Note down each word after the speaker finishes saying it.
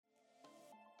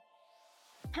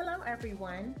Hello,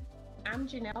 everyone. I'm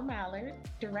Janelle Mallard,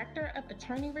 Director of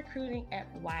Attorney Recruiting at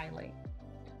Wiley.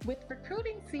 With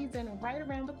recruiting season right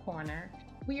around the corner,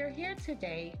 we are here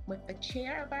today with the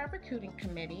chair of our recruiting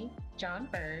committee, John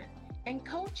Bird, and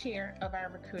co-chair of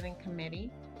our recruiting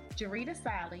committee, Jarita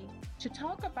Sally, to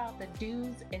talk about the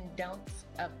do's and don'ts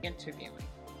of interviewing,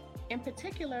 in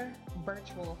particular,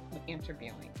 virtual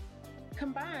interviewing.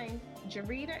 Combined,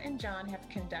 Jarita and John have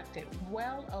conducted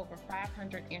well over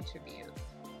 500 interviews.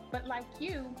 But like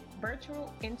you,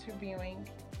 virtual interviewing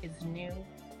is new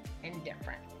and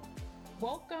different.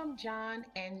 Welcome, John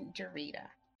and Jarita.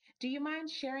 Do you mind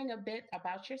sharing a bit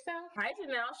about yourself? Hi,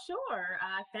 Janelle. Sure.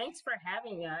 Thanks for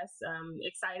having us.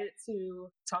 Excited to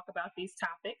talk about these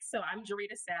topics. So I'm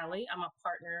Jarita Sally. I'm a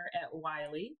partner at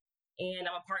Wiley, and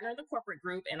I'm a partner in the corporate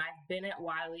group, and I've been at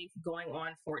Wiley going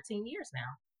on 14 years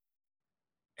now.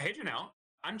 Hey, Janelle.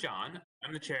 I'm John.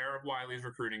 I'm the chair of Wiley's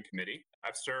recruiting committee.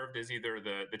 I've served as either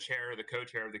the chair or the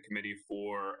co-chair of the committee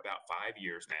for about 5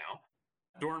 years now.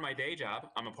 During my day job,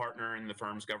 I'm a partner in the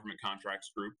firm's government contracts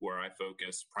group where I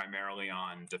focus primarily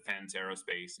on defense,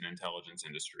 aerospace, and intelligence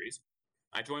industries.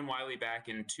 I joined Wiley back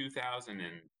in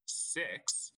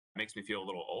 2006. Makes me feel a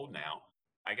little old now.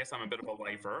 I guess I'm a bit of a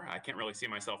lifer. I can't really see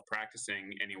myself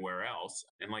practicing anywhere else.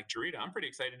 And like Jarita, I'm pretty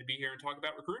excited to be here and talk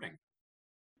about recruiting.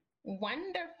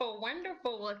 Wonderful,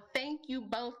 wonderful. Well, thank you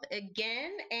both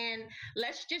again. And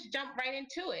let's just jump right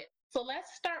into it. So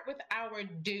let's start with our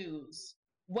do's.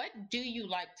 What do you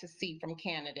like to see from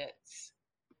candidates?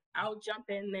 I'll jump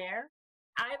in there.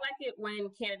 I like it when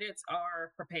candidates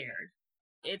are prepared.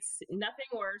 It's nothing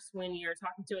worse when you're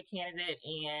talking to a candidate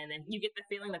and you get the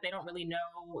feeling that they don't really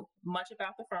know much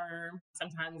about the firm.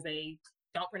 Sometimes they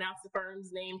don't pronounce the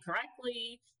firm's name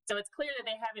correctly. So it's clear that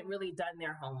they haven't really done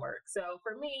their homework. So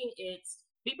for me, it's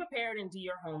be prepared and do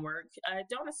your homework.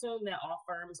 Don't assume that all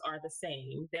firms are the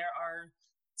same. There are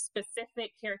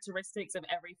specific characteristics of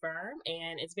every firm,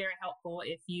 and it's very helpful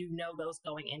if you know those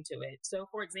going into it. So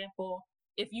for example,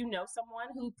 if you know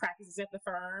someone who practices at the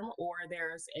firm, or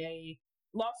there's a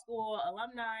law school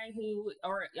alumni who's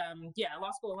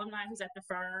at the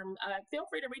firm, feel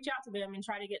free to reach out to them and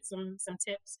try to get some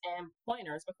tips and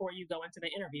pointers before you go into the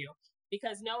interview,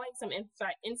 because knowing some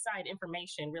inside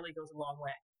information really goes a long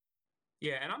way.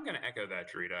 Yeah, and I'm going to echo that,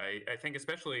 Jarita. I think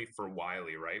especially for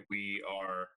Wiley, right? We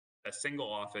are a single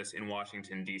office in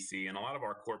Washington, D.C., and a lot of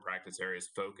our core practice areas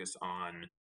focus on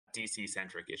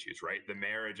D.C.-centric issues, right? The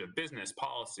marriage of business,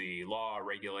 policy, law,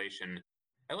 regulation.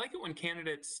 I like it when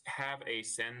candidates have a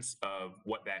sense of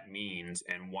what that means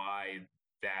and why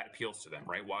that appeals to them,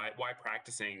 right? Why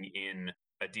practicing in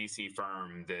a DC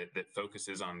firm that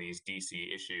focuses on these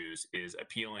DC issues is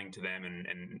appealing to them,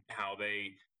 and how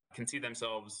they can see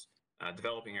themselves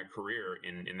developing a career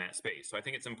in that space. So I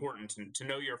think it's important to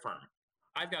know your firm.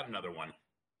 I've got another one.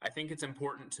 I think it's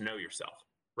important to know yourself.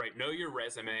 Right. Know your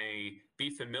resume, be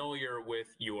familiar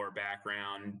with your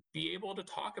background, be able to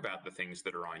talk about the things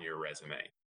that are on your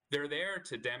resume. They're there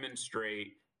to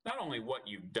demonstrate not only what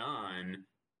you've done,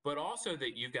 but also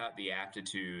that you've got the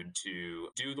aptitude to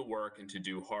do the work and to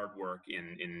do hard work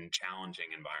in challenging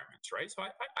environments, right? So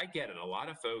I get it. A lot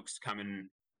of folks coming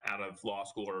out of law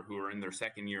school or who are in their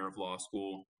second year of law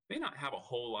school may not have a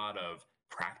whole lot of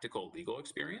practical legal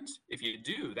experience. If you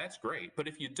do, that's great. But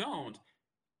if you don't,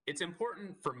 it's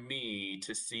important for me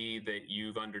to see that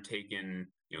you've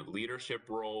undertaken, leadership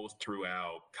roles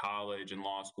throughout college and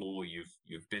law school.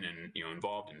 You've been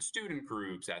involved in student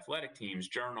groups, athletic teams,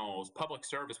 journals, public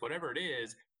service, whatever it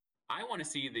is. I want to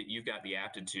see that you've got the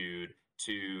aptitude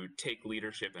to take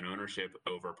leadership and ownership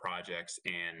over projects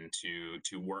and to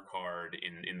work hard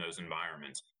in those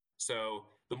environments. So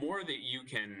the more that you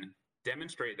can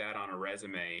demonstrate that on a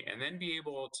resume and then be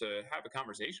able to have a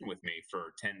conversation with me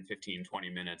for 10, 15, 20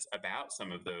 minutes about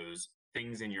some of those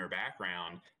things in your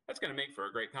background, that's going to make for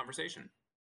a great conversation.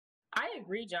 I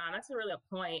agree, John. That's a really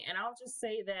good point. And I'll just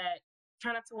say that,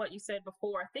 kind of to what you said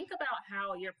before, think about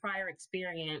how your prior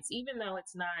experience, even though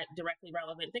it's not directly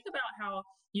relevant, think about how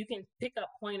you can pick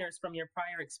up pointers from your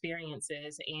prior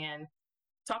experiences and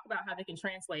talk about how they can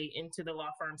translate into the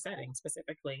law firm setting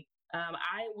specifically.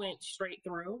 I went straight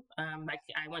through.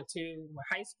 I went to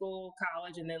high school,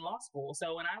 college, and then law school.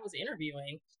 So when I was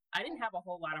interviewing, I didn't have a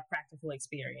whole lot of practical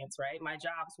experience, right? My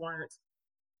jobs weren't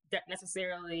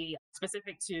necessarily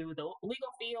specific to the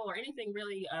legal field or anything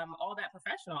really all that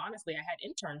professional. Honestly, I had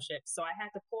internships. So I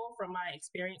had to pull from my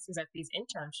experiences at these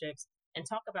internships and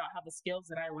talk about how the skills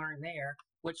that I learned there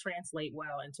would translate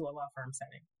well into a law firm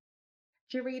setting.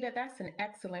 Jarita, that's an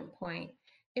excellent point.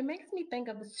 It makes me think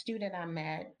of a student I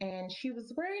met, and she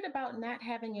was worried about not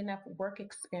having enough work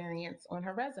experience on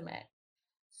her resume.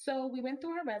 So we went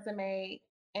through her resume,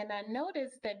 And I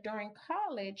noticed that during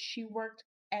college, she worked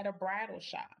at a bridal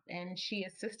shop and she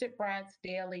assisted brides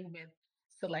daily with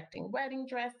selecting wedding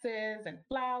dresses and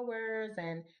flowers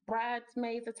and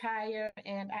bridesmaids attire.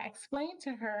 And I explained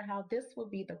to her how this would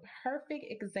be the perfect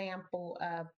example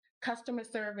of customer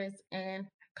service and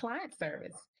client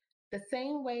service. The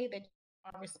same way that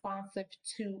you are responsive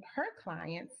to her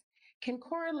clients can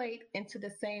correlate into the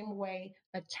same way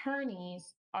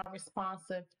attorneys are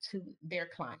responsive to their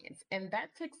clients. And that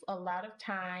takes a lot of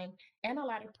time and a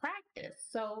lot of practice.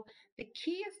 So the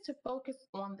key is to focus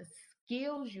on the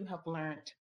skills you have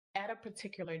learned at a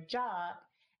particular job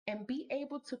and be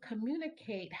able to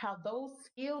communicate how those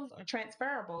skills are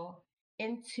transferable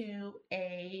into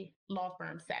a law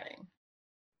firm setting.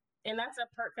 And that's a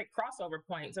perfect crossover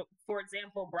point. So, for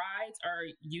example, brides are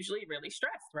usually really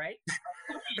stressed, right?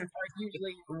 Clients are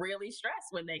usually really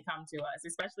stressed when they come to us,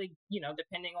 especially,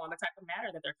 depending on the type of matter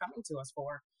that they're coming to us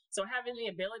for. So having the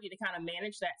ability to kind of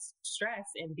manage that stress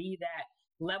and be that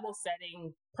level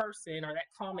setting person or that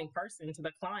calming person to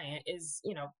the client is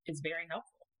very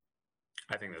helpful.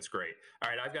 I think that's great. All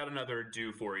right, I've got another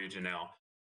do for you, Janelle.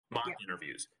 Mock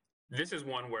interviews. This is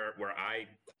one where I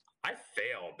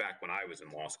failed back when I was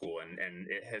in law school, and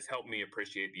it has helped me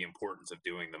appreciate the importance of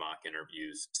doing the mock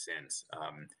interviews since.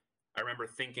 I remember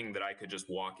thinking that I could just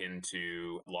walk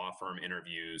into law firm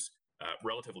interviews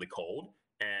relatively cold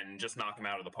and just knock them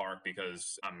out of the park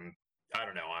because I'm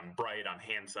bright, I'm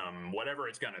handsome, whatever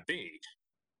it's going to be.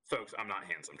 Folks, I'm not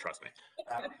handsome, trust me.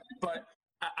 But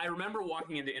I remember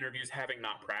walking into interviews having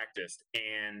not practiced,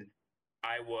 and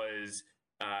I was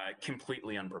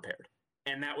completely unprepared.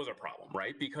 And that was a problem,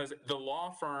 right? Because the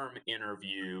law firm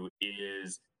interview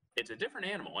it's a different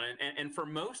animal. And for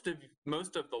most of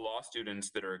the law students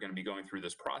that are going to be going through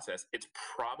this process, it's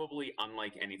probably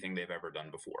unlike anything they've ever done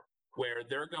before, where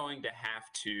they're going to have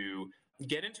to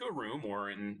get into a room or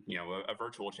in a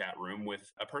virtual chat room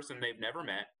with a person they've never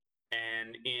met,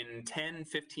 and in 10,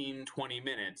 15, 20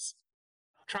 minutes,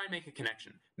 try and make a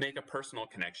connection, make a personal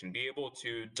connection, be able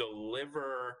to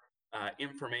deliver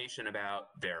information about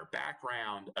their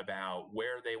background, about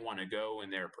where they want to go in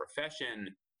their profession,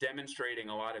 demonstrating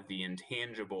a lot of the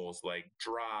intangibles like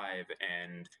drive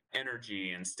and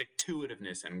energy and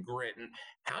stick-to-itiveness and grit. And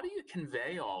how do you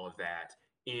convey all of that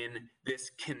in this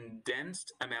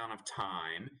condensed amount of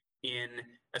time,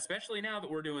 especially now that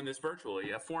we're doing this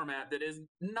virtually, a format that is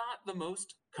not the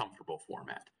most comfortable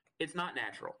format? It's not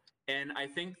natural. And I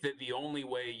think that the only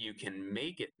way you can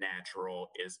make it natural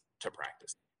is to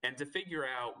practice and to figure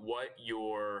out what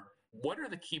are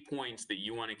the key points that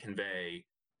you want to convey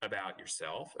about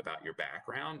yourself, about your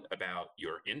background, about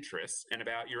your interests, and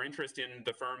about your interest in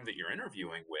the firm that you're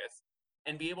interviewing with,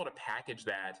 and be able to package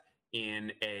that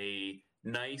in a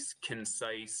nice,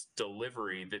 concise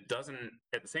delivery that doesn't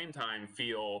at the same time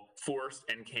feel forced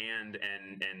and canned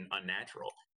and unnatural.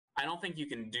 I don't think you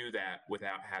can do that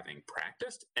without having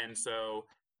practiced. And so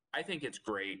I think it's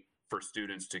great for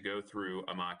students to go through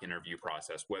a mock interview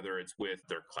process, whether it's with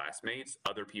their classmates,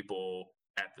 other people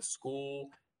at the school.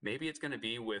 Maybe it's going to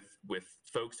be with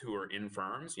folks who are in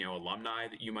firms, alumni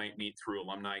that you might meet through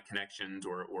alumni connections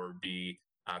or be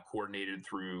coordinated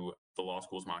through the law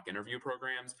school's mock interview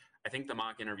programs. I think the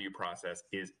mock interview process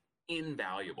is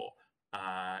invaluable.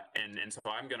 And so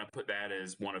I'm going to put that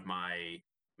as one of my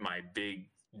big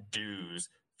do's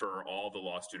for all the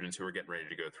law students who are getting ready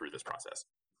to go through this process.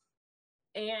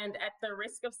 And at the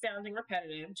risk of sounding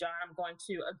repetitive, John, I'm going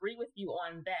to agree with you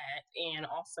on that and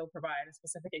also provide a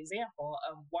specific example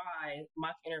of why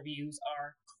mock interviews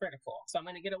are critical. So I'm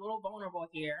going to get a little vulnerable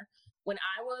here. When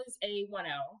I was a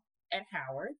 1L at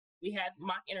Howard, we had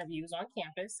mock interviews on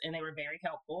campus and they were very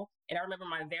helpful. And I remember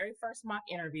my very first mock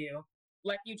interview,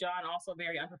 like you, John, also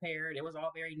very unprepared. It was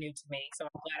all very new to me. So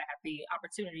I'm glad I had the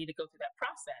opportunity to go through that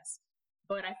process.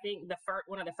 But I think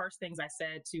one of the first things I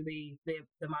said to the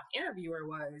mock interviewer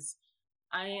was,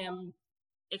 I am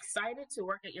excited to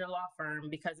work at your law firm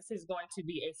because this is going to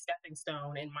be a stepping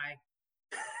stone in my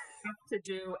to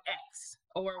do X.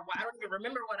 Or I don't even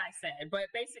remember what I said. But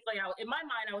basically, in my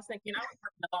mind, I was thinking I would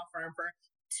work in the law firm for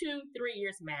 2-3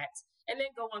 years max and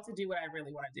then go on to do what I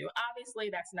really want to do.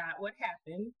 Obviously, that's not what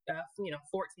happened,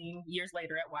 14 years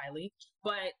later at Wiley.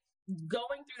 But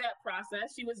going through that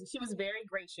process, she was very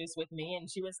gracious with me, and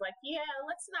she was like, yeah,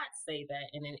 let's not say that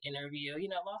in an interview.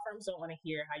 Law firms don't want to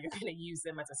hear how you're going to use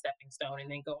them as a stepping stone and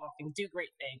then go off and do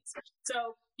great things.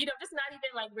 So, just not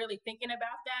even like really thinking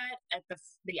about that at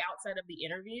the outset of the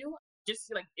interview,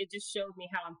 it just showed me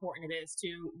how important it is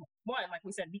to, one, like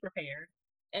we said, be prepared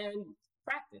and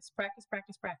practice,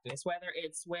 whether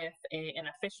it's with an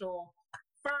official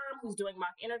firm who's doing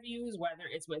mock interviews, whether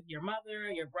it's with your mother,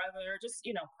 your brother, just,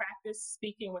 practice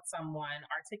speaking with someone,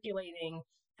 articulating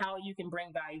how you can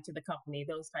bring value to the company,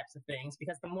 those types of things,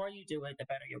 because the more you do it, the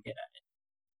better you'll get at it.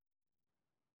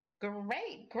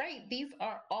 Great, great. These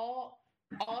are all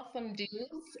awesome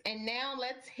do's. And now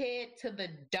let's head to the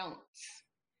don'ts,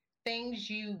 things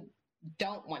you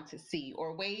don't want to see,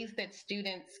 or ways that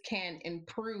students can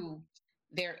improve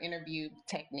their interview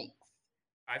techniques.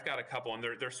 I've got a couple, and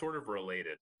they're sort of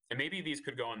related. And maybe these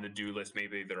could go on the do list,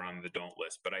 maybe they're on the don't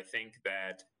list. But I think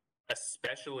that,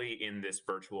 especially in this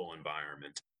virtual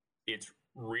environment, it's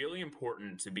really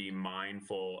important to be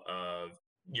mindful of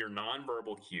your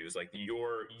nonverbal cues, like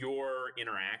your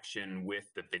interaction with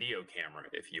the video camera,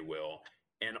 if you will,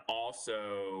 and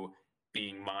also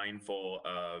being mindful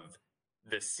of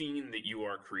the scene that you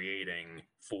are creating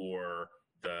for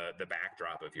the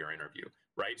backdrop of your interview,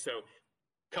 right? So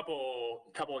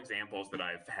couple examples that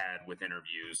I've had with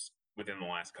interviews within the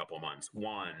last couple of months.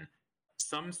 One,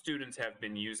 some students have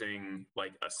been using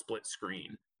like a split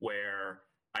screen where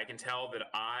I can tell that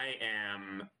I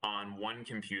am on one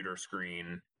computer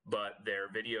screen, but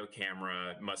their video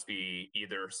camera must be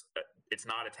either it's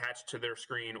not attached to their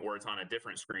screen or it's on a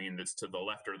different screen that's to the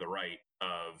left or the right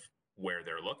of where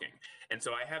they're looking. And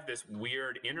so I have this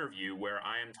weird interview where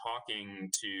I am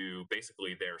talking to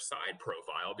basically their side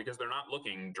profile because they're not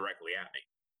looking directly at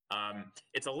me.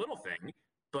 It's a little thing,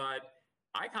 but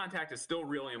eye contact is still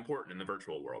really important in the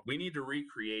virtual world. We need to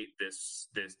recreate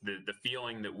the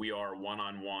feeling that we are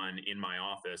one-on-one in my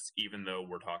office, even though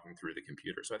we're talking through the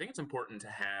computer. So I think it's important to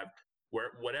have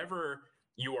whatever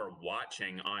you are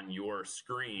watching on your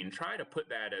screen, try to put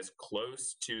that as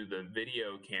close to the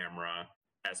video camera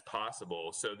as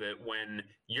possible so that when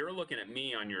you're looking at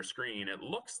me on your screen, it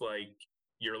looks like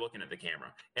you're looking at the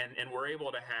camera, and we're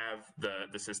able to have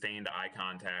the sustained eye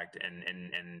contact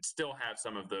and still have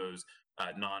some of those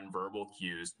nonverbal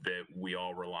cues that we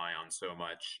all rely on so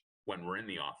much when we're in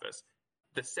the office.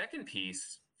 The second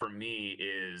piece for me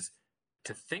is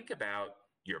to think about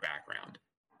your background,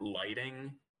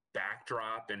 lighting,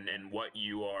 backdrop, and what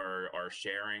you are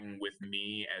sharing with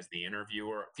me as the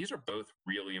interviewer. These are both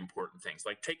really important things.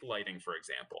 Like take lighting, for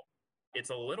example. It's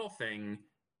a little thing,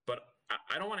 but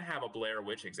I don't want to have a Blair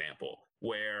Witch example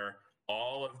where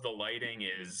all of the lighting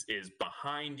is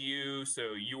behind you,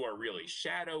 so you are really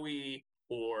shadowy,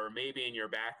 or maybe in your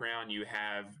background you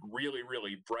have really,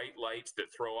 really bright lights that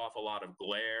throw off a lot of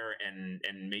glare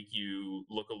and make you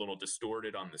look a little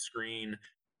distorted on the screen.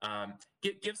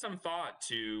 Give some thought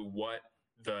to what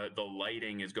the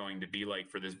lighting is going to be like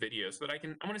for this video so that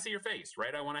I want to see your face,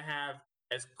 right? I want to have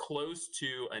as close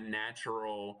to a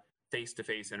natural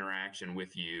face-to-face interaction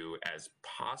with you as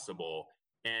possible.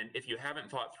 And if you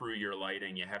haven't thought through your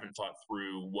lighting, you haven't thought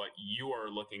through what you are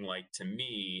looking like to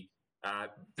me,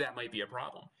 that might be a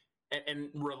problem. And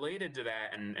related to that,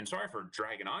 and sorry for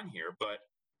dragging on here, but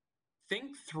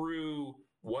think through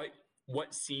what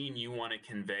scene you want to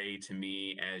convey to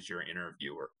me as your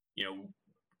interviewer.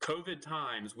 COVID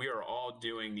times, we are all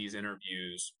doing these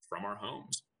interviews from our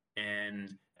homes, and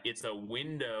it's a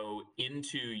window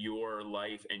into your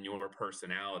life and your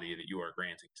personality that you are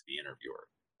granting to the interviewer.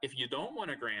 If you don't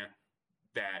want to grant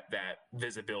that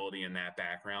visibility in that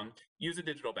background, use a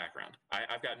digital background.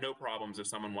 I've got no problems if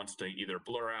someone wants to either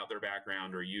blur out their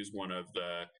background or use one of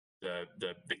the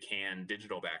canned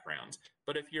digital backgrounds.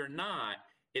 But if you're not,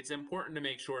 it's important to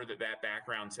make sure that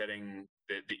background setting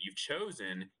that you've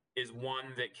chosen is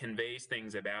one that conveys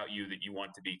things about you that you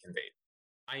want to be conveyed.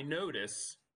 I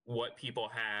notice what people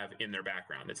have in their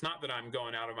background. It's not that I'm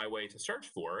going out of my way to search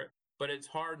for it, but it's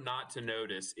hard not to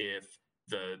notice if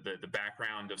the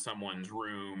background of someone's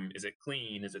room, is it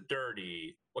clean? Is it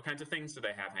dirty? What kinds of things do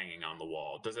they have hanging on the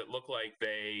wall? Does it look like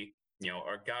they,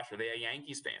 are they a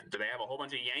Yankees fan? Do they have a whole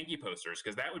bunch of Yankee posters?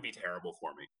 Because that would be terrible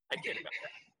for me. I kid about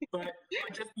that.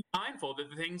 But just be mindful that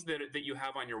the things that you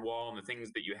have on your wall and the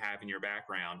things that you have in your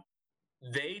background,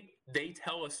 they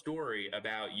tell a story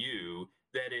about you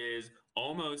that is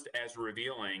almost as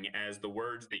revealing as the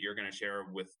words that you're going to share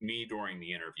with me during the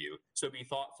interview. So be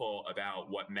thoughtful about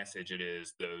what message it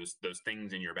is those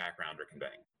things in your background are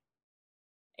conveying.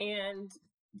 And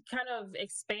kind of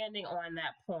expanding on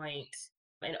that point,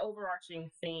 an overarching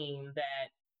theme that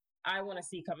I want to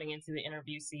see coming into the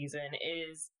interview season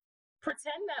is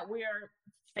pretend that we are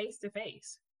face to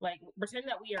face. Like, pretend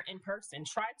that we are in person.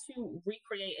 Try to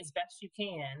recreate as best you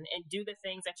can and do the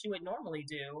things that you would normally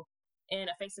do in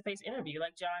a face-to-face interview.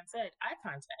 Like John said, eye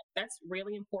contact. That's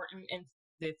really important in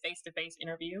the face-to-face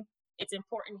interview. It's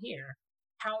important here.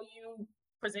 How you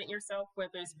present yourself,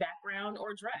 whether it's background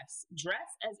or dress.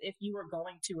 Dress as if you were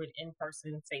going to an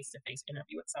in-person, face-to-face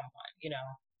interview with someone,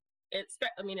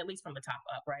 at least from the top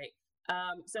up, right?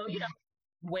 So,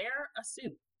 wear a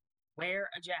suit, wear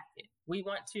a jacket. We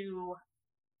want to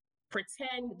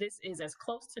pretend this is as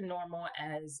close to normal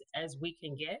as we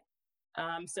can get.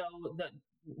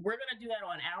 We're going to do that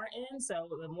on our end. So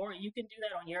the more you can do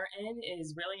that on your end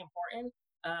is really important.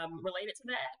 Related to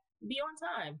that, be on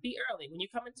time, be early. When you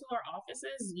come into our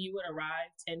offices, you would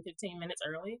arrive 10, 15 minutes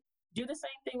early. Do the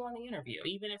same thing on the interview.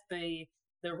 Even if the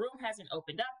room hasn't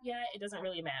opened up yet, it doesn't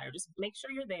really matter. Just make sure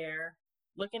you're there,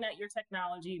 looking at your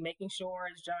technology, making sure,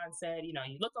 as John said, you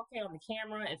look okay on the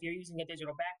camera. If you're using a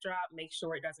digital backdrop, make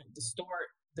sure it doesn't distort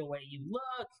the way you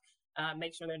look.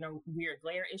 Make sure there are no weird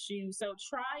glare issues. So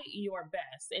try your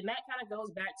best. And that kind of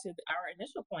goes back to our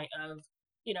initial point of,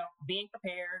 being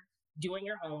prepared, doing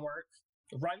your homework,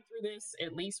 run through this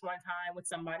at least one time with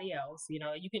somebody else.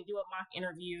 You can do a mock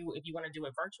interview if you want to do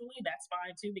it virtually. That's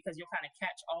fine too, because you'll kind of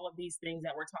catch all of these things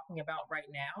that we're talking about right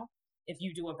now if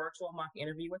you do a virtual mock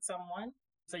interview with someone.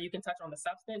 So you can touch on the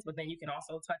substance, but then you can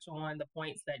also touch on the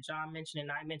points that John mentioned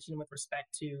and I mentioned with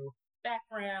respect to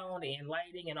background and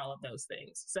lighting and all of those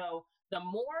things. So the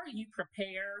more you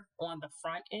prepare on the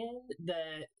front end,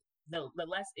 the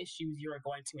less issues you're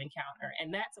going to encounter.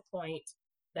 And that's a point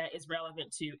that is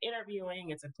relevant to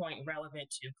interviewing. It's a point relevant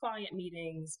to client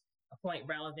meetings, a point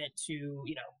relevant to,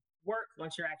 work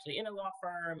once you're actually in a law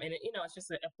firm. And, it's just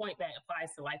a point that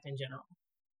applies to life in general.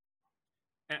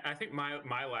 I think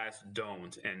my last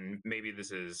don't, and maybe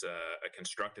this is a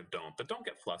constructive don't, but don't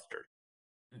get flustered.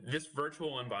 This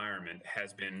virtual environment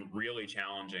has been really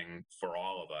challenging for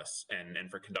all of us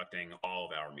and for conducting all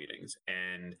of our meetings.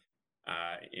 And,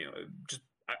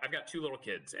 I've got 2 little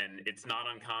kids, and it's not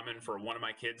uncommon for one of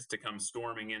my kids to come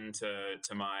storming into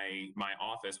my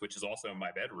office, which is also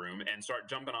my bedroom, and start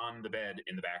jumping on the bed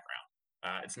in the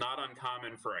background. It's not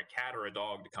uncommon for a cat or a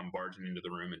dog to come barging into the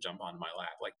room and jump on my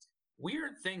lap. Like,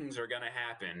 weird things are going to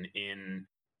happen in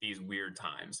these weird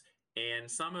times.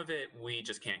 And some of it we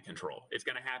just can't control. It's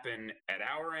going to happen at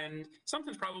our end.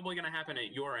 Something's probably going to happen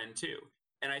at your end too.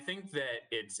 And I think that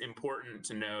it's important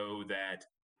to know that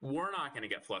we're not going to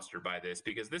get flustered by this,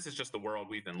 because this is just the world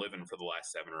we've been living for the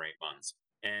last 7 or 8 months.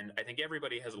 And I think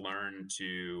everybody has learned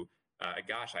to,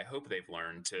 I hope they've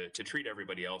learned to treat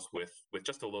everybody else with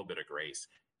just a little bit of grace.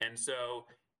 And so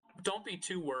don't be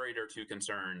too worried or too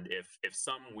concerned if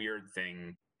some weird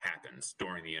thing happens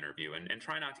during the interview, and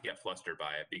try not to get flustered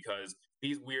by it, because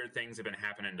these weird things have been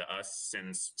happening to us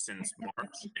since March,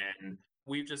 and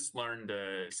we've just learned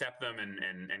to accept them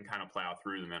and kind of plow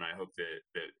through them. And I hope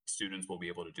that students will be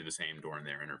able to do the same during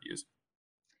their interviews.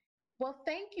 Well,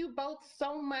 thank you both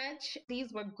so much.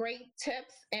 These were great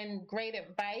tips and great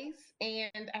advice.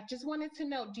 And I just wanted to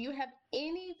know, do you have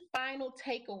any final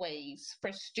takeaways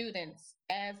for students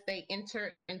as they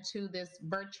enter into this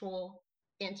virtual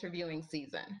interviewing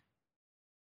season?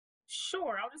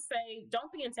 Sure. I'll just say,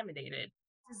 don't be intimidated.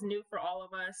 This is new for all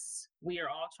of us. We are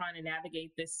all trying to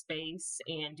navigate this space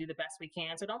and do the best we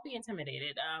can. So don't be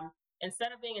intimidated.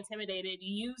 Instead of being intimidated,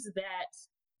 use that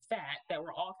fact that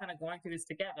we're all kind of going through this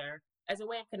together as a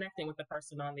way of connecting with the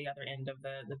person on the other end of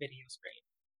the video screen.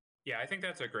 Yeah, I think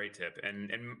that's a great tip.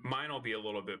 And mine will be a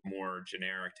little bit more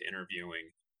generic to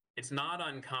interviewing. It's not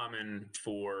uncommon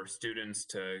for students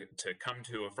to come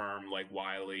to a firm like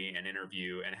Wiley and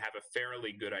interview and have a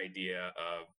fairly good idea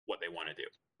of what they want to do,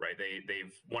 right?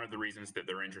 They've one of the reasons that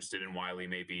they're interested in Wiley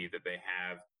may be that they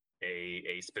have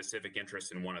a specific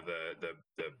interest in one of the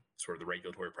sort of the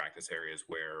regulatory practice areas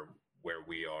where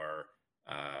we are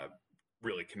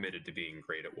really committed to being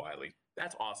great at Wiley.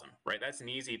 That's awesome, right? That's an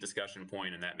easy discussion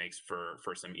point, and that makes for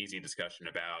some easy discussion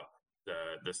about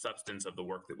the substance of the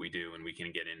work that we do, and we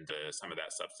can get into some of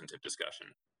that substantive discussion.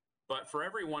 But for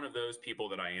every one of those people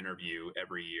that I interview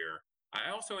every year,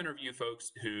 I also interview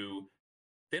folks who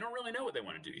they don't really know what they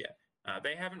want to do yet.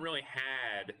 They haven't really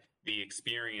had the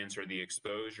experience or the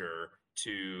exposure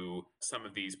to some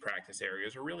of these practice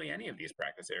areas, or really any of these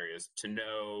practice areas, to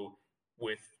know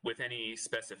with any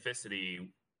specificity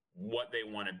what they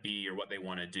want to be or what they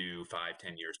want to do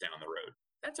 5-10 years down the road.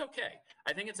 That's okay.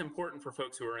 I think it's important for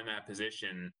folks who are in that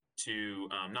position to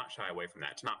not shy away from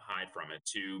that, to not hide from it,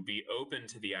 to be open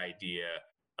to the idea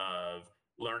of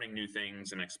learning new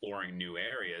things and exploring new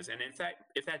areas. And in fact,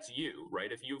 if that's you,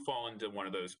 right, if you fall into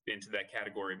into that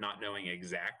category of not knowing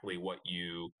exactly what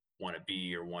you want to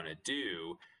be or want to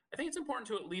do, I think it's important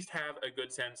to at least have a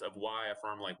good sense of why a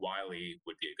firm like Wiley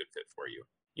would be a good fit for you.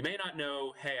 You may not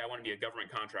know, hey, I want to be a government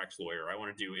contracts lawyer, I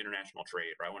want to do international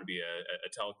trade, or I want to be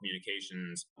a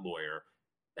telecommunications lawyer.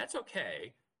 That's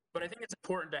okay. But I think it's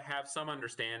important to have some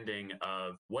understanding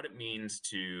of what it means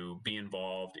to be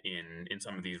involved in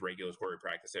some of these regulatory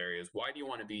practice areas. Why do you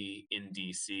want to be in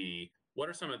DC? What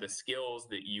are some of the skills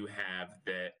that you have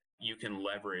that you can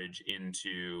leverage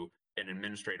into an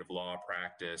administrative law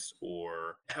practice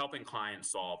or helping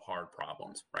clients solve hard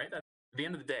problems, right? At the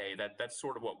end of the day, that's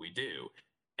sort of what we do.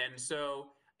 And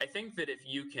so I think that if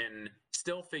you can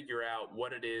still figure out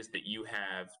what it is that you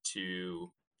have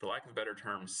to, for lack of a better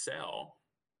term, sell,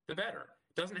 the better.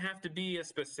 It doesn't have to be a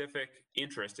specific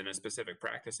interest in a specific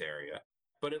practice area,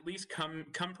 but at least come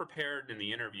prepared in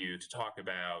the interview to talk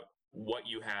about what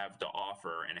you have to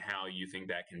offer and how you think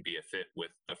that can be a fit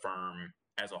with the firm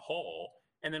as a whole.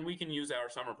 And then we can use our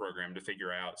summer program to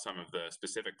figure out some of the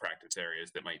specific practice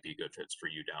areas that might be good fits for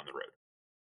you down the road.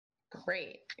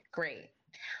 Great, great.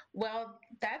 Well,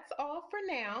 that's all for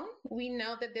now. We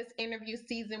know that this interview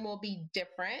season will be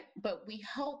different, but we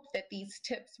hope that these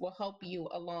tips will help you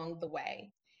along the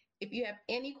way. If you have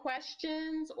any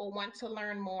questions or want to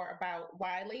learn more about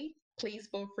Wiley, please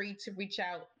feel free to reach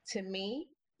out to me,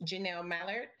 Janelle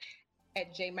Mallard,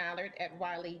 at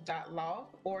jmallard@wiley.law,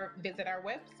 or visit our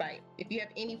website. If you have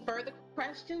any further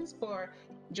questions for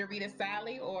Jarita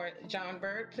Sally or John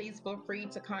Bird, please feel free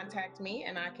to contact me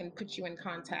and I can put you in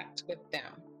contact with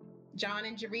them. John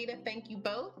and Jarita, thank you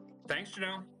both. Thanks,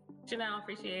 Janelle. Janelle,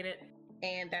 appreciate it.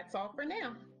 And that's all for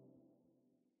now.